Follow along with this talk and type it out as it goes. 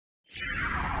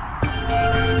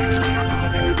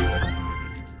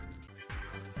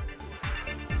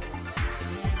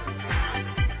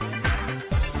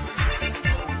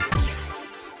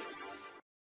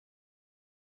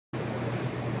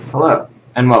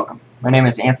and welcome. My name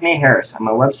is Anthony Harris. I'm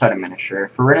a website administrator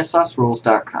for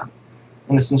RenesasRules.com.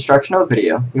 In this instructional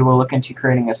video, we will look into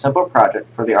creating a simple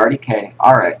project for the RDK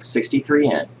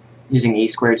RX63N using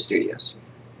e2studios.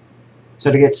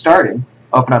 So to get started,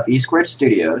 open up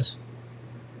e2studios.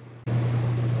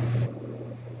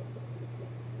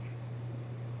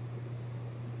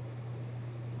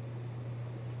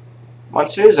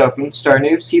 Once it is open, start a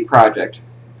new C project,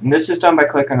 and this is done by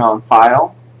clicking on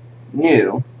File,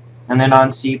 New, and then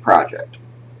on C project.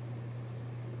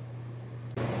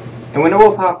 A window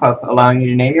will pop up allowing you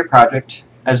to name your project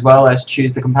as well as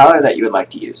choose the compiler that you would like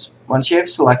to use. Once you have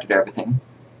selected everything,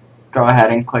 go ahead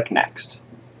and click Next.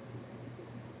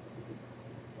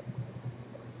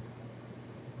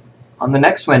 On the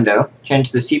next window,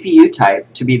 change the CPU type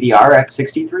to be the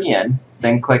RX63N,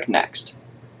 then click Next.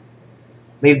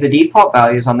 Leave the default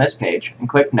values on this page and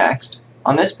click Next.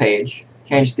 On this page,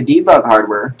 change the debug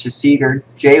hardware to Segger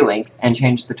J-link and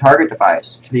change the target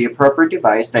device to the appropriate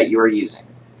device that you are using.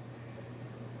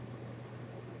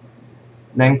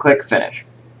 Then click Finish.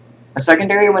 A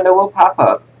secondary window will pop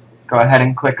up. Go ahead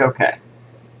and click OK.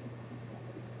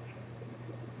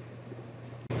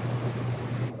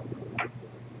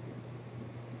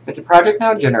 With the project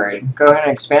now generated, go ahead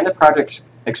and expand the Project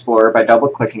Explorer by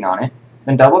double-clicking on it.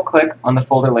 Then double-click on the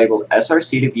folder labeled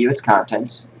SRC to view its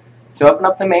contents. To open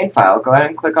up the main file, go ahead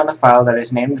and click on the file that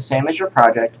is named the same as your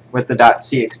project with the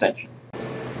 .c extension.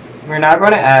 We're now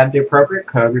going to add the appropriate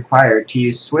code required to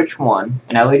use switch 1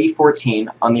 and LED 14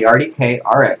 on the RDK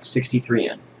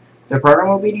RX63N. The program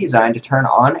will be designed to turn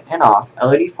on and off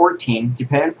LED 14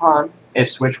 depending upon if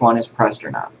switch 1 is pressed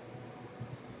or not.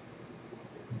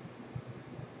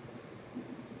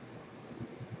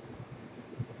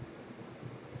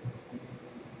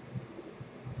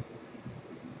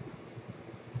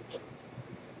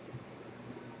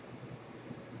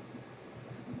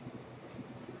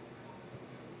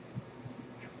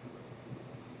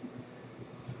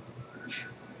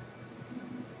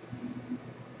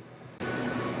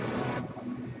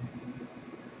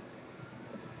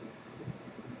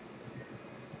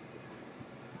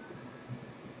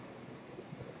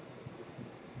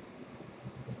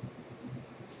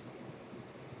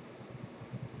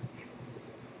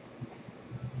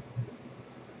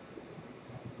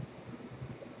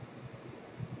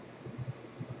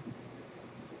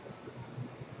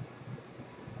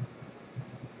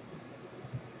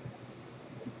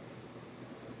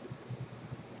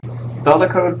 With all the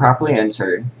code properly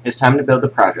inserted, it's time to build the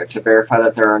project to verify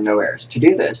that there are no errors. To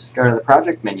do this, go to the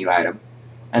Project menu item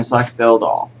and select Build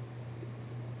All.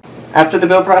 After the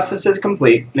build process is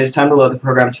complete, it is time to load the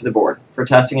program to the board for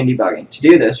testing and debugging. To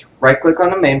do this, right-click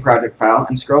on the main project file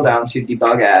and scroll down to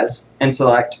Debug As and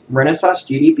select Renesas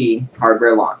GDB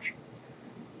Hardware Launch.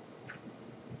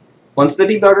 Once the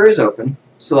debugger is open,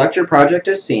 select your project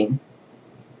as seen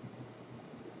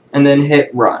and then hit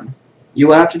Run. You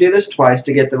will have to do this twice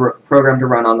to get the program to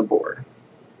run on the board.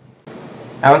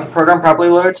 Now with the program properly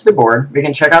loaded to the board, we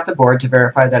can check out the board to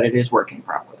verify that it is working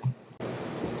properly.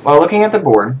 While looking at the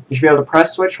board, you should be able to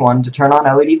press switch 1 to turn on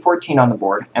LED 14 on the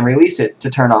board and release it to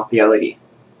turn off the LED,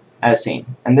 as seen.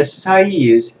 And this is how you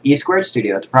use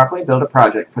e2studio to properly build a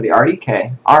project for the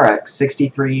RDK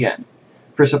RX63N.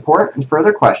 For support and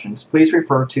further questions, please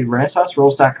refer to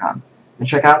RenesasRules.com and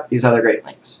check out these other great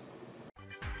links.